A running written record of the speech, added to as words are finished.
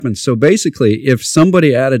And so basically, if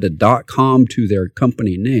somebody added a .com to their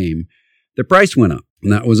company name, the price went up,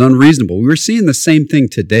 and that was unreasonable. We're seeing the same thing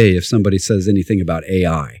today if somebody says anything about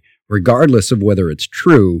AI, regardless of whether it's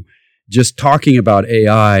true. Just talking about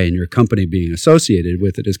AI and your company being associated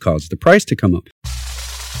with it has caused the price to come up.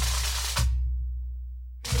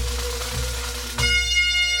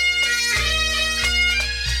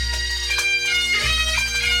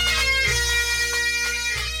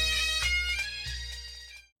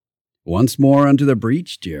 Once more unto the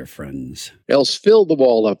breach, dear friends. Else fill the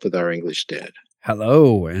wall up with our English dead.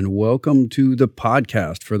 Hello, and welcome to the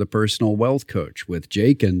podcast for the Personal Wealth Coach with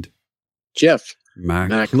Jake and Jeff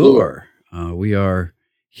McClure. We are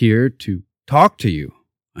here to talk to you.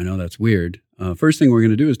 I know that's weird. First thing we're going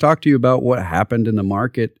to do is talk to you about what happened in the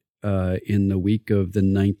market in the week of the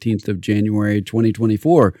 19th of January,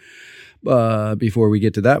 2024. Before we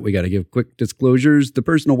get to that, we got to give quick disclosures. The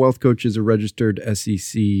Personal Wealth Coach is a registered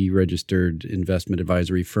SEC-registered investment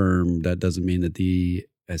advisory firm. That doesn't mean that the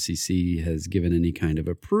SEC has given any kind of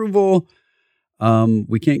approval.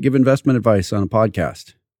 We can't give investment advice on a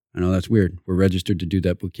podcast. I know that's weird. We're registered to do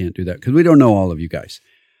that, but we can't do that because we don't know all of you guys.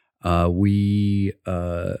 We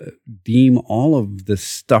deem all of the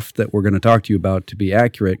stuff that we're going to talk to you about to be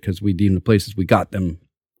accurate because we deem the places we got them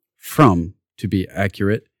from to be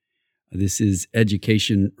accurate. This is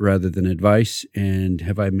education rather than advice. And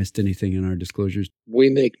have I missed anything in our disclosures? We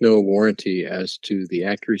make no warranty as to the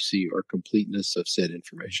accuracy or completeness of said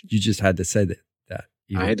information. You just had to say that.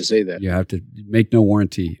 I had to say that. You have to make no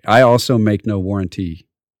warranty. I also make no warranty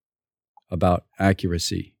about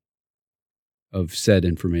accuracy of said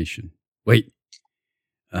information. Wait.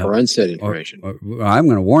 Or unsaid information. Or I'm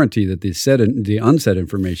going to warranty that the unsaid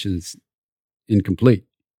information is incomplete.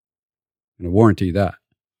 I'm going to warranty that.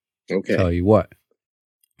 Okay. Tell you what.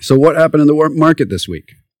 So what happened in the market this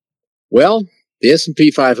week? Well, the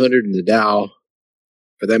S&P 500 and the Dow,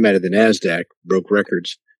 for that matter, the NASDAQ, broke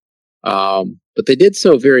records. But they did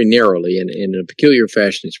so very narrowly and in a peculiar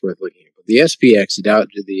fashion. It's worth looking at. The SPX,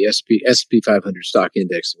 the S&P 500 stock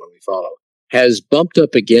index, the one we follow, has bumped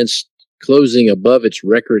up against closing above its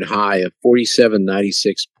record high of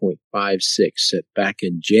 4796.56 set back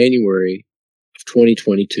in January of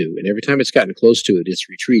 2022. And every time it's gotten close to it, it's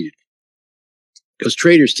retreated because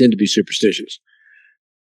traders tend to be superstitious.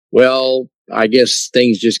 Well, I guess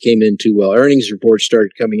things just came in too well. Earnings reports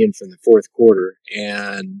started coming in from the fourth quarter,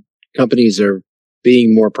 and companies are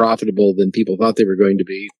being more profitable than people thought they were going to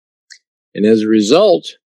be. And as a result,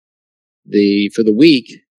 for the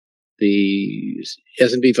week, the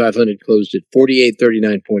S&P 500 closed at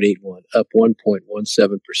 4839.81, up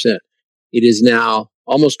 1.17%. It is now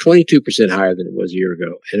almost 22% higher than it was a year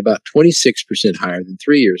ago, and about 26% higher than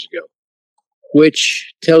 3 years ago,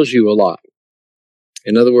 which tells you a lot.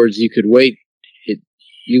 In other words, you could wait.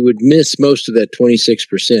 You would miss most of that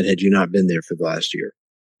 26% had you not been there for the last year.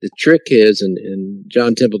 The trick is, and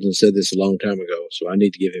John Templeton said this a long time ago, so I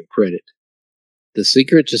need to give him credit. The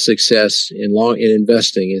secret to success in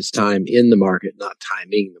investing is time in the market, not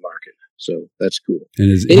timing the market. So that's cool.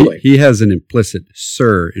 And anyway, he has an implicit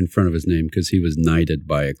 "sir" in front of his name because he was knighted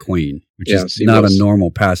by a queen, which is not a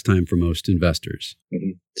normal pastime for most investors.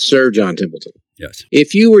 Mm-hmm. Sir John Templeton. Yes.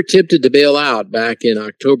 If you were tempted to bail out back in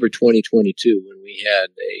October 2022 when we had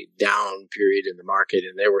a down period in the market,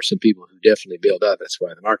 and there were some people who definitely bailed out, that's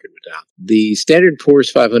why the market went down. The Standard & Poor's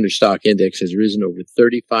 500 stock index has risen over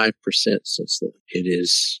 35% since then. It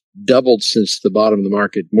is doubled since the bottom of the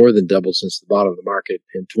market, more than doubled since the bottom of the market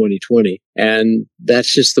in 2020. And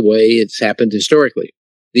that's just the way it's happened historically.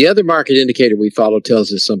 The other market indicator we follow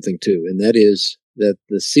tells us something too, and that is that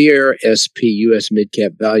the CRSP U.S.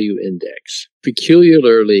 Midcap Value Index,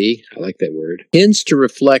 peculiarly, I like that word, tends to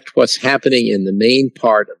reflect what's happening in the main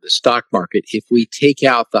part of the stock market if we take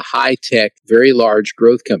out the high-tech, very large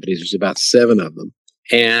growth companies. There's about 7 of them.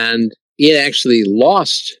 And it actually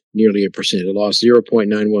lost nearly 1%. It lost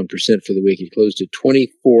 0.91% for the week. It closed at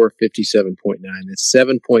 2457.9. That's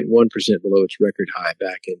 7.1% below its record high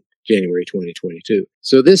back in January 2022.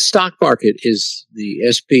 So this stock market is the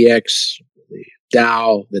SPX, the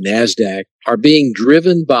Dow, the NASDAQ, are being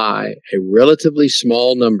driven by a relatively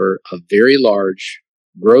small number of very large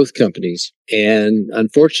growth companies. And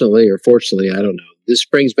unfortunately, or fortunately, I don't know, this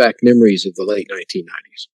brings back memories of the late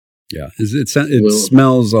 1990s. Yeah, it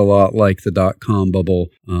smells a lot like the dot-com bubble.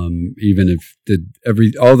 Even if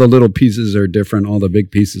all the little pieces are different, all the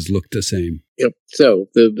big pieces look the same. Yep. So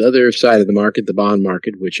the other side of the market, the bond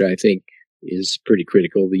market, which I think is pretty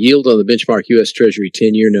critical. The yield on the benchmark U.S. Treasury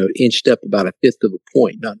 10-year note inched up about 1/5 of a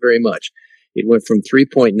point, not very much. It went from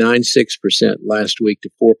 3.96% last week to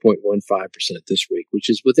 4.15% this week, which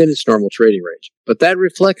is within its normal trading range. But that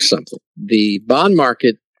reflects something. The bond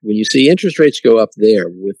market, when you see interest rates go up there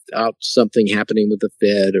without something happening with the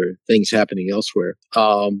Fed or things happening elsewhere,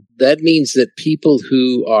 that means that people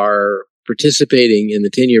who are participating in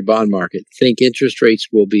the 10-year bond market think interest rates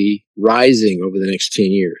will be rising over the next 10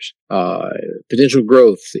 years. Potential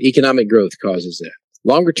growth, economic growth causes that.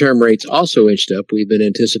 Longer-term rates also inched up. We've been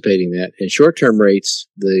anticipating that. And short-term rates,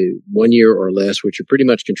 the 1 year or less, which are pretty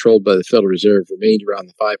much controlled by the Federal Reserve, remained around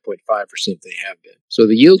the 5.5% they have been. So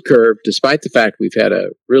the yield curve, despite the fact we've had a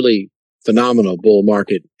really phenomenal bull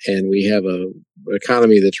market and we have an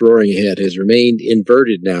economy that's roaring ahead, has remained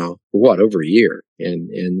inverted now for over a year. And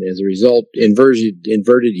as a result,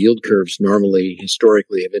 inverted yield curves normally,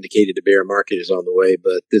 historically, have indicated a bear market is on the way.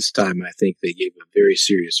 But this time, I think they gave a very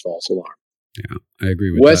serious false alarm. Yeah, I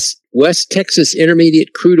agree with that. West Texas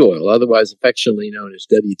Intermediate Crude Oil, otherwise affectionately known as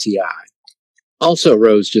WTI, also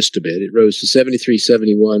rose just a bit. It rose to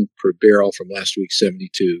 $73.71 per barrel from last week's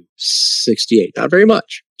 $72.68. Not very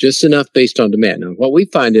much, just enough based on demand. Now, what we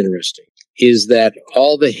find interesting is that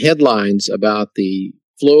all the headlines about the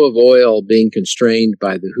flow of oil being constrained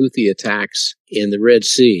by the Houthi attacks in the Red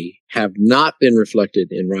Sea have not been reflected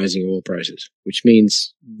in rising oil prices, which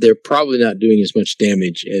means they're probably not doing as much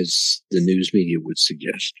damage as the news media would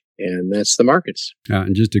suggest. And that's the markets.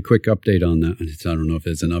 And just a quick update on that. I don't know if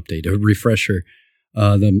it's an update, a refresher.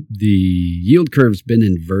 The yield curve's been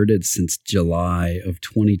inverted since July of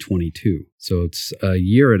 2022. So it's a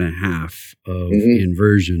year and a half of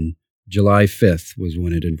inversion. July 5th was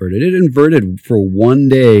when it inverted. It inverted for 1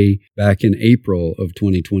 day back in April of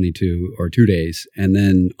 2022, or 2 days, and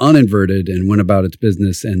then uninverted and went about its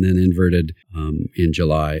business, and then inverted in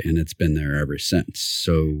July, and it's been there ever since.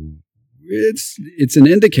 So it's an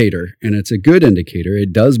indicator, and it's a good indicator.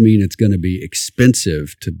 It does mean it's going to be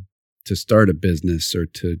expensive to start a business or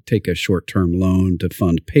to take a short-term loan to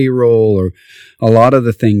fund payroll, or a lot of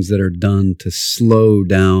the things that are done to slow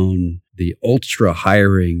down the ultra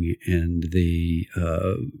hiring and the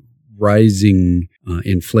rising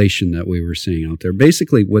inflation that we were seeing out there.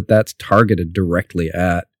 Basically, what that's targeted directly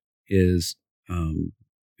at is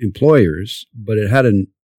employers, but it had an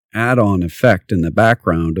add-on effect in the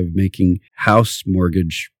background of making house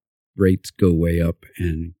mortgage rates go way up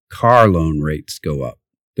and car loan rates go up.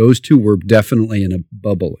 Those two were definitely in a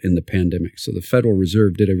bubble in the pandemic. So the Federal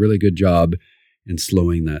Reserve did a really good job in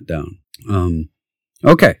slowing that down.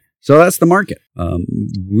 Okay. So that's the market.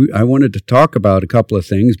 I wanted to talk about a couple of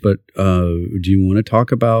things, but do you want to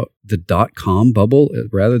talk about the .com bubble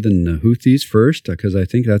rather than the Houthis first? Because I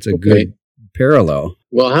think that's a good parallel.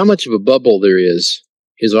 Well, how much of a bubble there is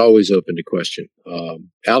always open to question.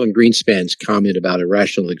 Alan Greenspan's comment about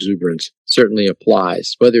irrational exuberance certainly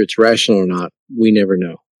applies. Whether it's rational or not, we never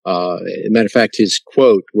know. As a matter of fact, his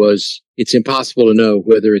quote was, "It's impossible to know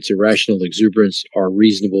whether it's irrational exuberance or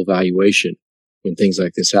reasonable valuation when things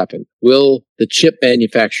like this happen." Will the chip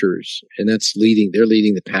manufacturers, and they're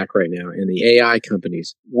leading the pack right now, and the AI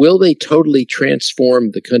companies, will they totally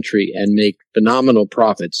transform the country and make phenomenal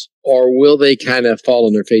profits, or will they kind of fall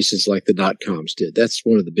on their faces like the .coms did? That's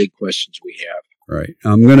one of the big questions we have. Right.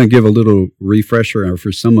 I'm going to give a little refresher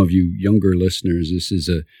for some of you younger listeners. This is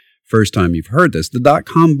a first time you've heard this. The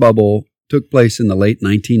 .com bubble took place in the late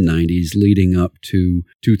 1990s leading up to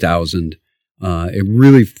 2000. It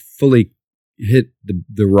really fully hit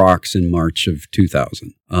the rocks in March of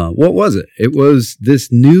 2000. What was it? It was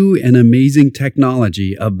this new and amazing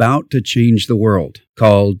technology about to change the world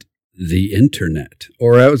called the internet,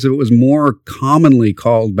 or as it was more commonly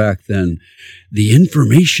called back then, the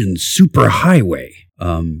information superhighway.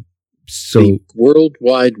 The World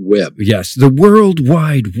Wide Web. Yes, the World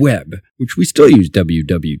Wide Web, which we still use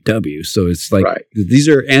www. So it's like These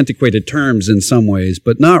are antiquated terms in some ways,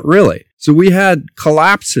 but not really. So we had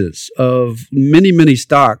collapses of many, many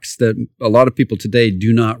stocks that a lot of people today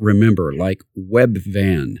do not remember, like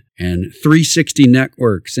Webvan and 360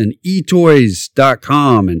 Networks and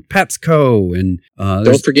eToys.com and Petsco. And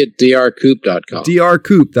don't forget drcoop.com.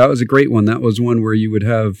 drcoop, that was a great one. That was one where you would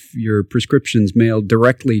have your prescriptions mailed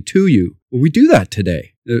directly to you. Well, we do that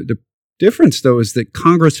today. The difference, though, is that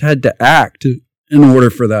Congress had to act in order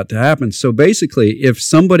for that to happen. So basically, if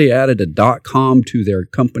somebody added a .com to their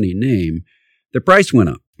company name, the price went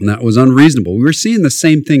up, and that was unreasonable. We're seeing the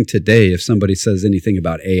same thing today if somebody says anything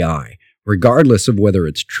about AI, regardless of whether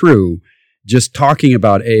it's true. Just talking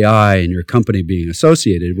about AI and your company being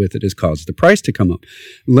associated with it has caused the price to come up.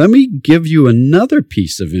 Let me give you another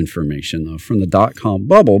piece of information, though, from the .com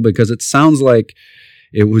bubble, because it sounds like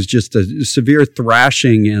it was just a severe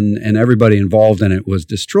thrashing and everybody involved in it was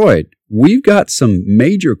destroyed. we've got some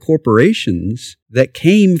major corporations that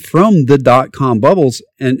came from the dot-com bubble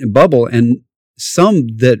and some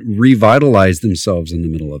that revitalized themselves in the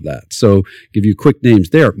middle of that. So give you quick names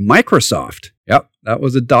there. Microsoft. Yep, that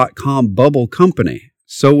was a dot-com bubble company.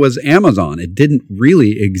 So was Amazon. It didn't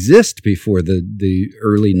really exist before the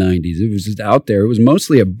early 90s. It was just out there. It was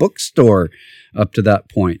mostly a bookstore up to that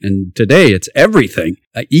point. And today it's everything.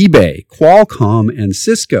 eBay, Qualcomm, and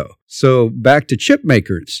Cisco. So back to chip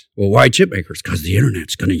makers. Well, why chip makers? Because the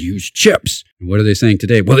internet's going to use chips. And what are they saying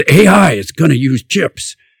today? Well, the AI is going to use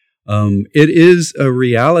chips. It is a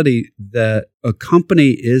reality that a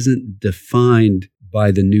company isn't defined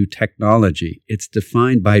by the new technology. It's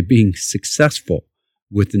defined by being successful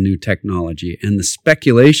with the new technology. And the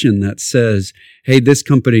speculation that says, hey, this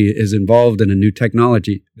company is involved in a new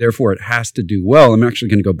technology, therefore it has to do well. I'm actually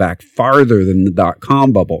going to go back farther than the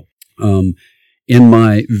dot-com bubble. In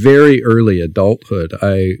my very early adulthood,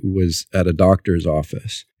 I was at a doctor's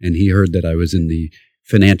office, and he heard that I was in the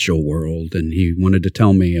financial world, and he wanted to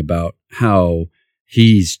tell me about how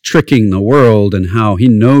he's tricking the world and how he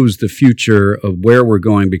knows the future of where we're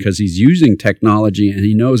going because he's using technology and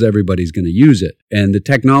he knows everybody's going to use it. And the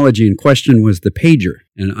technology in question was the pager.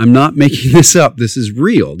 And I'm not making this up. This is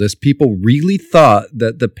real. People really thought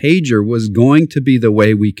that the pager was going to be the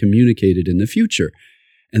way we communicated in the future.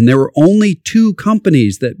 And there were only 2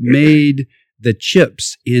 companies that made the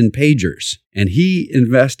chips in pagers. And he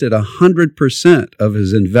invested 100% of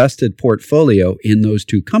his invested portfolio in those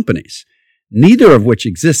 2 companies, neither of which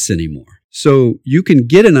exists anymore. So you can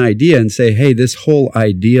get an idea and say, hey, this whole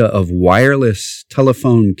idea of wireless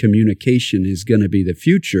telephone communication is going to be the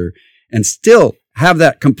future, and still have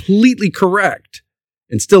that completely correct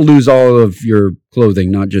and still lose all of your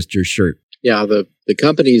clothing, not just your shirt. Yeah, the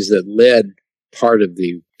companies that led part of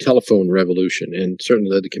the telephone revolution and certainly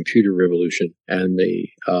led the computer revolution and the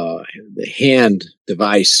hand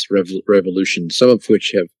device revolution, some of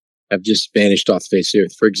which have just vanished off the face of the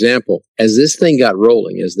earth. For example, as this thing got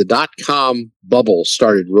rolling, as the dot-com bubble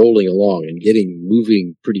started rolling along and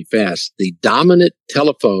moving pretty fast, the dominant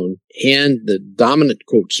telephone and the dominant,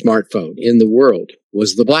 quote, smartphone in the world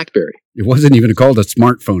was the BlackBerry. It wasn't even called a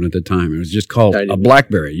smartphone at the time. It was just called a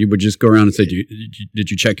BlackBerry. You would just go around and say, did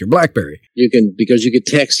you check your BlackBerry? Because you could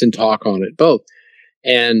text and talk on it both.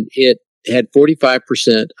 And it had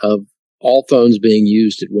 45% of all phones being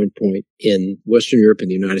used at one point in Western Europe and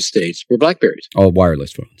the United States were BlackBerries. All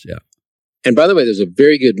wireless phones, yeah. And by the way, there's a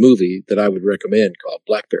very good movie that I would recommend called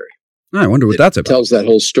BlackBerry. I wonder what that's about. It tells that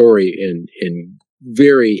whole story in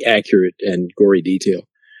very accurate and gory detail.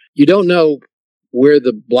 You don't know where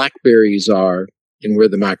the BlackBerries are and where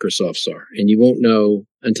the Microsofts are, and you won't know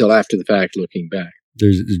until after the fact looking back.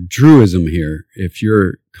 There's a truism here. If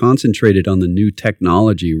you're concentrated on the new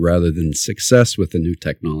technology rather than success with the new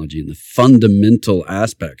technology and the fundamental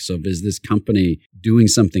aspects of, is this company doing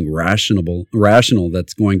something rational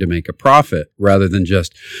that's going to make a profit rather than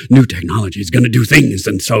just new technology is going to do things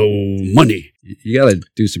and so money. You got to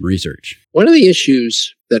do some research. One of the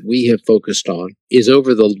issues that we have focused on is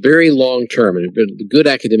over the very long term, and there have been good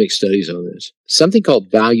academic studies on this, something called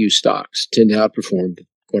value stocks tend to outperform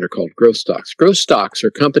what are called growth stocks. Growth stocks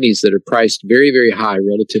are companies that are priced very, very high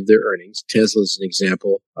relative to their earnings. Tesla is an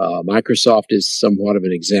example. Microsoft is somewhat of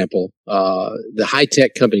an example. The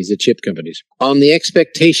high-tech companies, the chip companies, on the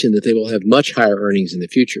expectation that they will have much higher earnings in the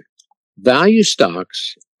future. Value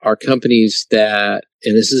stocks are companies that,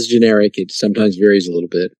 and this is generic, it sometimes varies a little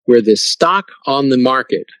bit, where the stock on the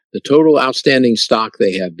market, the total outstanding stock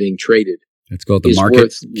they have being traded, it's called the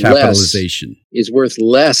market capitalization, is worth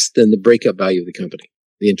less than the breakup value of the company,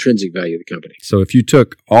 the intrinsic value of the company. So if you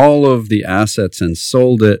took all of the assets and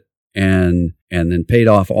sold it and then paid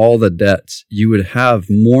off all the debts, you would have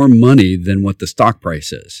more money than what the stock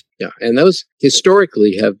price is. Yeah, and those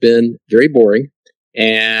historically have been very boring.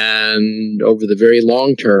 And over the very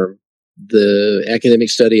long term, the academic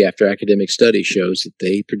study after academic study shows that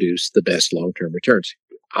they produce the best long-term returns.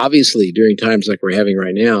 Obviously, during times like we're having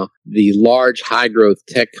right now, the large, high-growth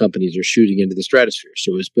tech companies are shooting into the stratosphere.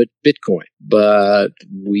 So is Bitcoin. But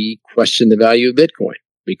we question the value of Bitcoin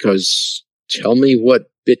because tell me what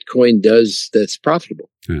Bitcoin does that's profitable.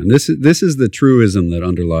 And this is the truism that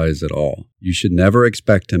underlies it all. You should never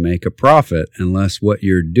expect to make a profit unless what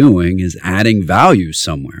you're doing is adding value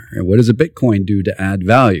somewhere. And what does a Bitcoin do to add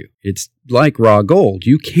value? It's like raw gold.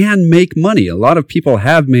 You can make money. A lot of people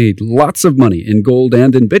have made lots of money in gold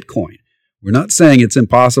and in Bitcoin. We're not saying it's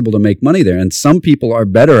impossible to make money there. And some people are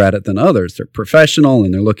better at it than others. They're professional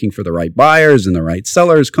and they're looking for the right buyers and the right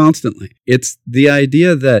sellers constantly. It's the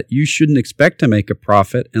idea that you shouldn't expect to make a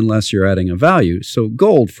profit unless you're adding a value. So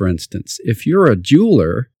gold, for instance, if you're a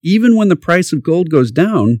jeweler, even when the price of gold goes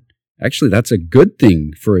down, actually that's a good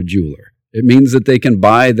thing for a jeweler. It means that they can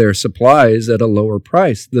buy their supplies at a lower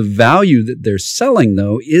price. The value that they're selling,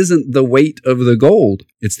 though, isn't the weight of the gold.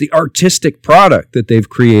 It's the artistic product that they've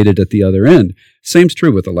created at the other end. Same's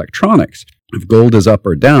true with electronics. If gold is up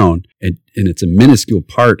or down, and it's a minuscule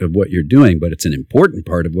part of what you're doing, but it's an important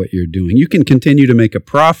part of what you're doing, you can continue to make a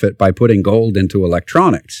profit by putting gold into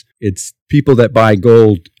electronics. It's people that buy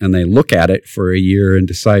gold and they look at it for a year and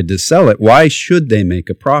decide to sell it. Why should they make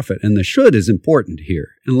a profit? And the should is important here.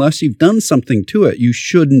 Unless you've done something to it, you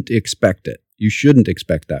shouldn't expect it. You shouldn't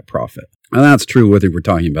expect that profit. And that's true whether we're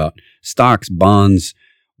talking about stocks, bonds,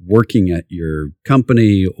 working at your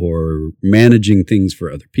company or managing things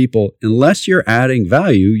for other people. Unless you're adding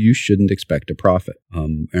value, you shouldn't expect a profit.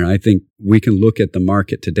 And I think we can look at the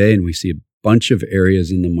market today and we see a bunch of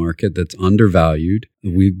areas in the market that's undervalued.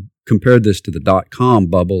 We compared this to the dot-com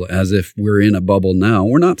bubble as if we're in a bubble now.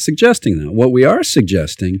 We're not suggesting that. What we are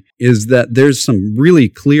suggesting is that there's some really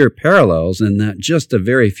clear parallels in that just a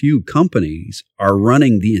very few companies are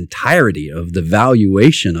running the entirety of the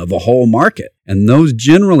valuation of a whole market. And those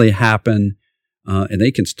generally happen, and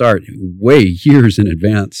they can start way years in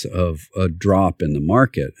advance of a drop in the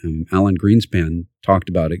market. Alan Greenspan talked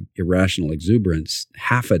about irrational exuberance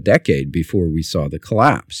half a decade before we saw the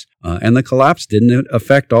collapse. And the collapse didn't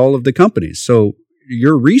affect all of the companies. So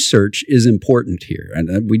your research is important here.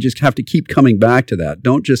 And we just have to keep coming back to that.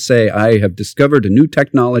 Don't just say, I have discovered a new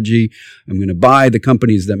technology. I'm going to buy the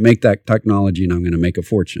companies that make that technology and I'm going to make a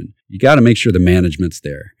fortune. You got to make sure the management's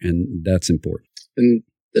there. And that's important. And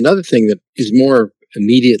another thing that is more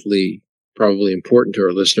immediately probably important to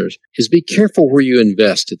our listeners is be careful where you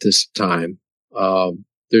invest at this time.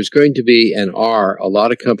 There's going to be and are a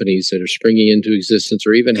lot of companies that are springing into existence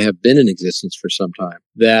or even have been in existence for some time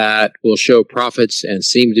that will show profits and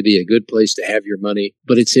seem to be a good place to have your money.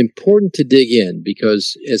 But it's important to dig in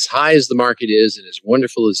because as high as the market is and as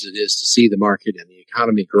wonderful as it is to see the market and the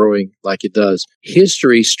economy growing like it does,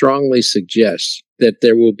 history strongly suggests that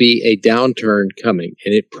there will be a downturn coming,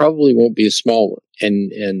 and it probably won't be a small one.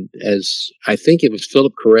 And as I think it was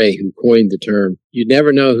Philip Correa who coined the term, you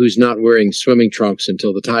never know who's not wearing swimming trunks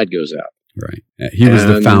until the tide goes out. Right. He was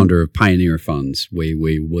the founder of Pioneer Funds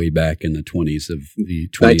way back in the 20s of the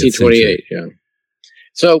 20th 1928, century. Yeah.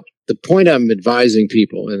 So the point I'm advising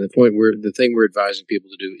people, and the thing we're advising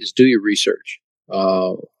people to do is do your research.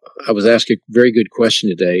 I was asked a very good question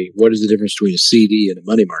today. What is the difference between a CD and a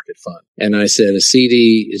money market fund? And I said a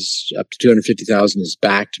CD is up to $250,000 is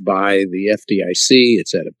backed by the FDIC.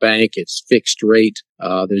 It's at a bank. It's fixed rate.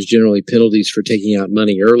 There's generally penalties for taking out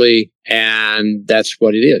money early, and that's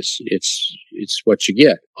what it is. It's what you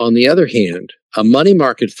get. On the other hand, a money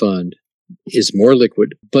market fund is more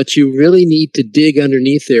liquid, but you really need to dig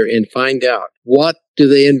underneath there and find out what do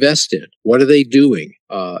they invest in? What are they doing?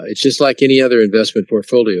 It's just like any other investment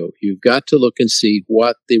portfolio. You've got to look and see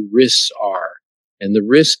what the risks are. And the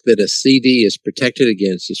risk that a CD is protected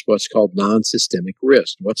against is what's called non-systemic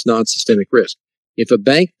risk. What's non-systemic risk? If a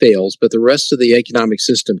bank fails, but the rest of the economic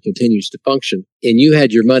system continues to function, and you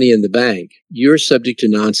had your money in the bank, you're subject to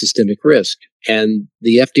non-systemic risk. And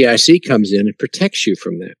the FDIC comes in and protects you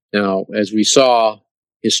from that. Now, as we saw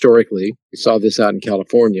historically, we saw this out in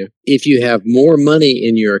California, if you have more money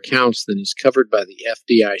in your accounts than is covered by the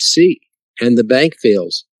FDIC and the bank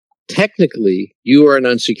fails, technically you are an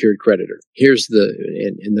unsecured creditor. Here's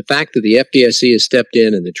the fact that the FDIC has stepped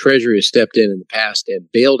in and the Treasury has stepped in the past and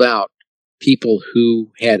bailed out people who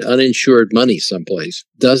had uninsured money someplace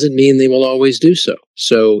doesn't mean they will always do so.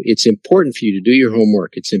 So it's important for you to do your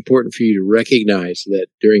homework. It's important for you to recognize that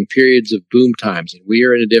during periods of boom times, and we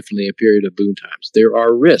are in definitely a period of boom times, there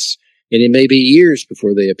are risks, and it may be years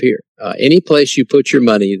before they appear. Any place you put your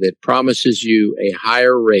money that promises you a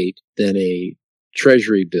higher rate than a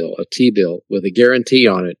Treasury bill, a T-bill with a guarantee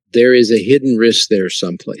on it, there is a hidden risk there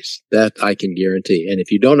someplace. That I can guarantee. And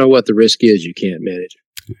if you don't know what the risk is, you can't manage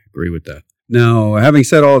it. I agree with that. Now, having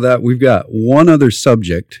said all that, we've got one other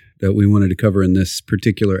subject that we wanted to cover in this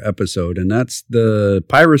particular episode, and that's the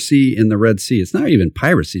piracy in the Red Sea. It's not even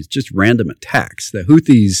piracy, it's just random attacks. The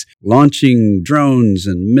Houthis launching drones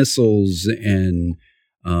and missiles and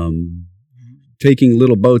taking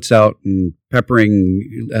little boats out and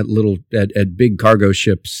peppering at big cargo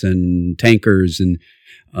ships and tankers, and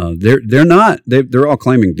they're all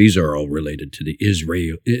claiming these are all related to the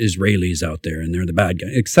Israelis out there and they're the bad guy,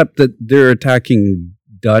 except that they're attacking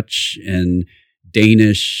Dutch and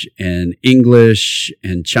Danish and English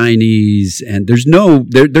and Chinese, and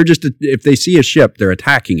they're just, if they see a ship, they're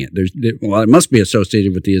attacking it. It must be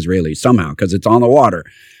associated with the Israelis somehow because it's on the water.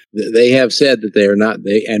 They have said that they are not,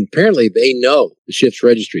 and apparently they know the ship's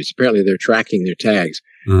registries. Apparently they're tracking their tags.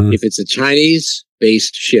 If it's a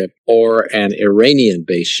Chinese-based ship or an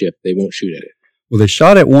Iranian-based ship, they won't shoot at it. Well, they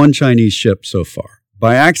shot at one Chinese ship so far.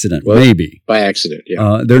 By accident, maybe. By accident,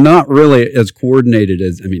 yeah. They're not really as coordinated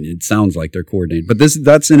as, it sounds like they're coordinated, but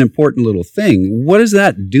that's an important little thing. What is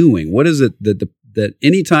that doing? What is it that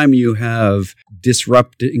anytime you have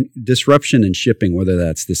disruption in shipping, whether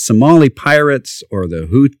that's the Somali pirates or the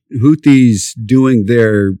Houthis doing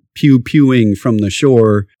their pew-pewing from the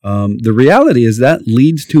shore, the reality is that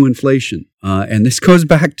leads to inflation. And this goes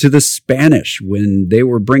back to the Spanish when they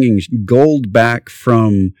were bringing gold back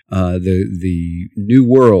from the New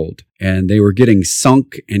World, and they were getting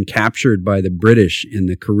sunk and captured by the British in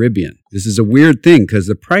the Caribbean. This is a weird thing because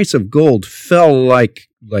the price of gold fell like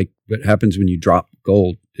what happens when you drop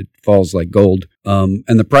gold. It falls like gold. And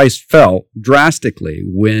the price fell drastically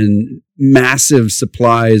when massive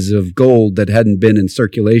supplies of gold that hadn't been in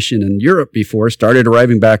circulation in Europe before started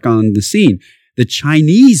arriving back on the scene. The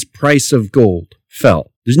Chinese price of gold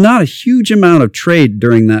fell. There's not a huge amount of trade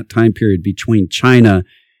during that time period between China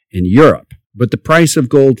and Europe, but the price of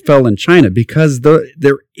gold fell in China because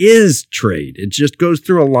there is trade. It just goes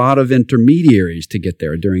through a lot of intermediaries to get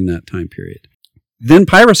there during that time period. Then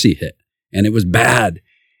piracy hit, and it was bad,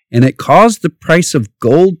 and it caused the price of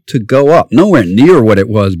gold to go up, nowhere near what it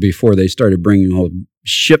was before they started bringing whole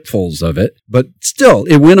shipfuls of it, but still,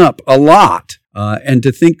 it went up a lot. And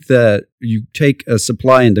to think that you take a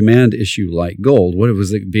supply and demand issue like gold, what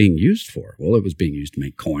was it being used for? Well, it was being used to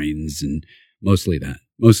make coins and mostly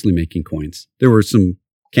making coins. There were some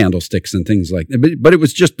candlesticks and things like that, but it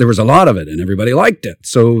was just, there was a lot of it and everybody liked it.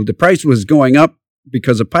 So the price was going up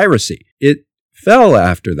because of piracy. It fell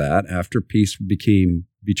after that, after peace became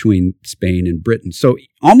between Spain and Britain. So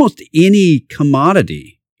almost any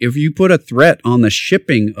commodity, if you put a threat on the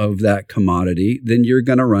shipping of that commodity, then you're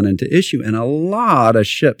going to run into issue. And a lot of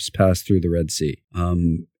ships pass through the Red Sea.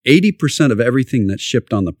 80% of everything that's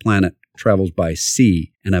shipped on the planet travels by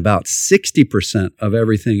sea, and about 60% of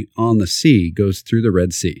everything on the sea goes through the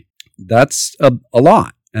Red Sea. That's a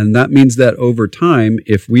lot. And that means that over time,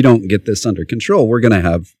 if we don't get this under control, we're going to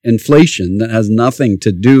have inflation that has nothing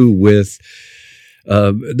to do with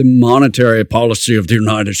the monetary policy of the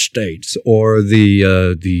United States or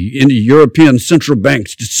the European Central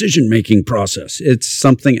Bank's decision-making process. It's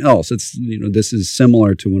something else. This is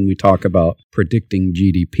similar to when we talk about predicting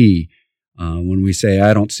GDP. When we say,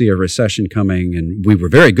 I don't see a recession coming, and we were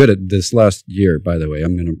very good at this last year, by the way.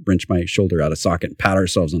 I'm going to wrench my shoulder out of socket and pat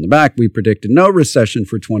ourselves on the back. We predicted no recession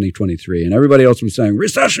for 2023, and everybody else was saying,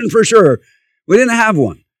 recession for sure. We didn't have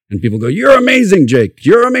one. And people go, you're amazing, Jake.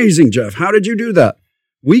 You're amazing, Jeff. How did you do that?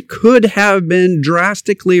 We could have been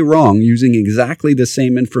drastically wrong using exactly the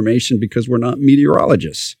same information because we're not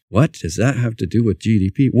meteorologists. What does that have to do with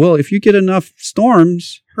GDP? Well, if you get enough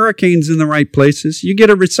storms, hurricanes in the right places, you get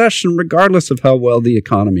a recession regardless of how well the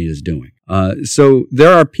economy is doing. So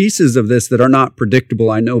there are pieces of this that are not predictable.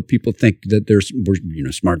 I know people think that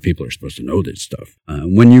smart people are supposed to know this stuff.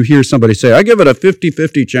 When you hear somebody say, I give it a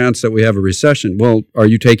 50-50 chance that we have a recession, well, are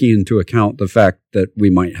you taking into account the fact that we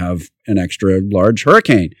might have an extra large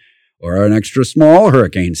hurricane or an extra small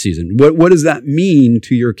hurricane season? What does that mean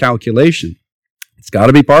to your calculation? It's got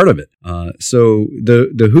to be part of it. So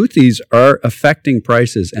the Houthis are affecting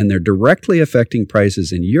prices, and they're directly affecting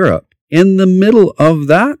prices in Europe. In the middle of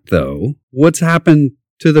that, though, what's happened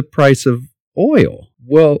to the price of oil?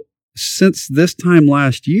 Well, since this time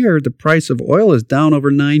last year, the price of oil is down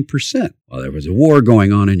over 9%. Well, there was a war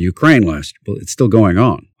going on in Ukraine well, it's still going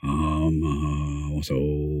on. So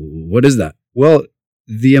what is that? Well,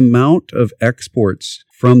 the amount of exports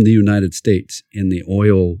from the United States in the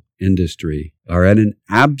oil industry are at an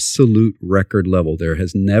absolute record level. There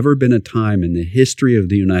has never been a time in the history of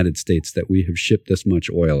the United States that we have shipped this much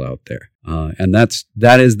oil out there. And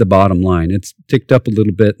that is the bottom line. It's ticked up a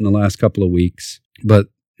little bit in the last couple of weeks, but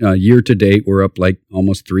year to date, we're up like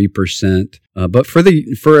almost 3%. But for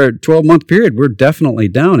a 12-month period, we're definitely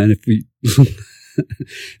down. And if we,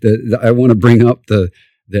 I want to bring up the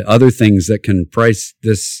other things that can price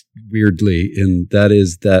this weirdly, and that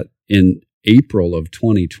is that in April of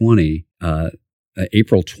 2020,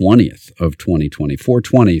 April 20th of 2020,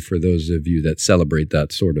 420 for those of you that celebrate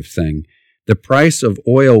that sort of thing, the price of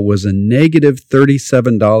oil was a negative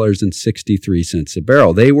 $37.63 a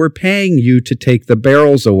barrel. They were paying you to take the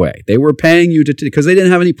barrels away. They were paying you because they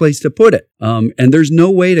didn't have any place to put it. And there's no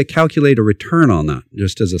way to calculate a return on that,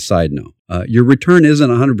 just as a side note. Your return isn't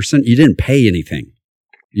 100%. You didn't pay anything.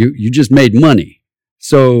 You just made money.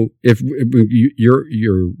 So if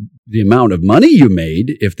the amount of money you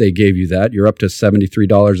made, if they gave you that, you're up to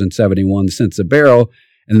 $73.71 a barrel,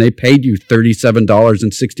 and they paid you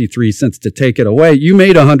 $37.63 to take it away, you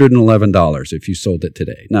made $111 if you sold it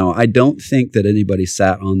today. Now, I don't think that anybody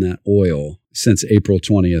sat on that oil since April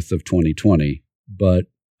 20th of 2020, but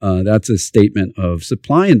that's a statement of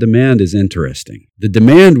supply and demand is interesting. The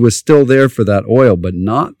demand was still there for that oil, but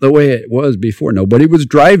not the way it was before. Nobody was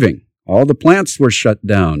driving. All the plants were shut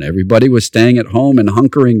down. Everybody was staying at home and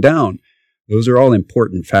hunkering down. Those are all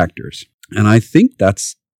important factors. And I think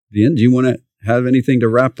that's the end. Do you want to have anything to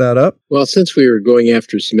wrap that up? Well, since we were going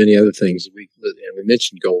after so many other things, we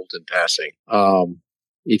mentioned gold in passing.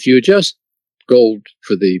 If you adjust gold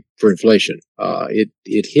for inflation, it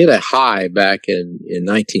hit a high back in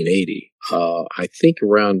 1980. I think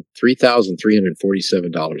around $3,347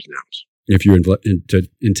 an ounce. If you're in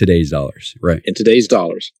today's dollars, right? In today's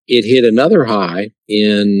dollars, it hit another high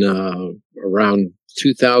in around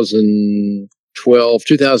 2012,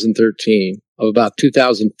 2013. Of about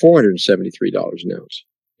 $2,473 an ounce.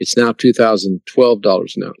 It's now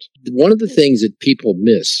 $2,012 an ounce. One of the things that people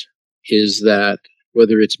miss is that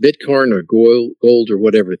whether it's Bitcoin or gold or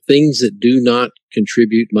whatever, things that do not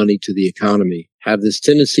contribute money to the economy have this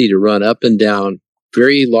tendency to run up and down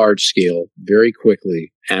very large scale, very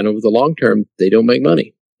quickly. And over the long term, they don't make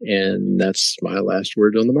money. And that's my last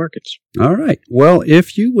word on the markets. All right. Well,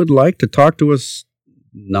 if you would like to talk to us,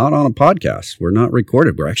 not on a podcast. We're not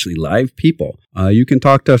recorded. We're actually live people. You can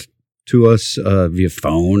talk to us via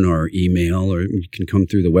phone or email, or you can come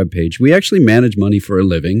through the webpage. We actually manage money for a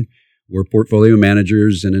living. We're portfolio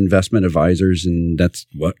managers and investment advisors, and that's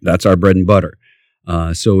our bread and butter.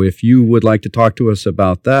 So if you would like to talk to us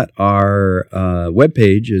about that, our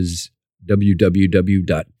webpage is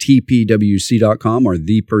www.tpwc.com or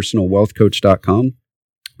thepersonalwealthcoach.com.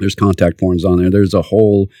 There's contact forms on there. There's a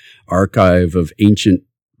whole archive of ancient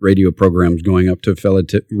radio programs going up to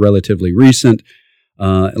relatively recent.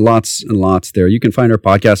 Lots and lots there. You can find our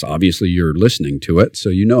podcast. Obviously, you're listening to it, so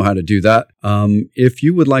you know how to do that. If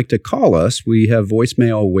you would like to call us, we have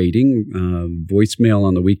voicemail waiting. Voicemail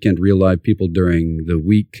on the weekend, real live people during the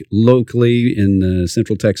week locally in the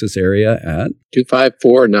Central Texas area at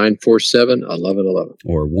 254-947-1111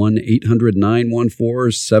 or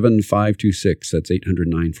 1-800-914-7526. That's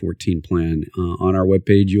 800-914-PLAN. On our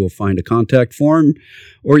webpage, you will find a contact form,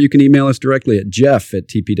 or you can email us directly at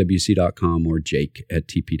jeff@tpwc.com or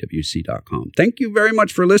jake@tpwc.com. Thank you very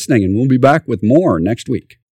much for listening, and we'll be back with more next week.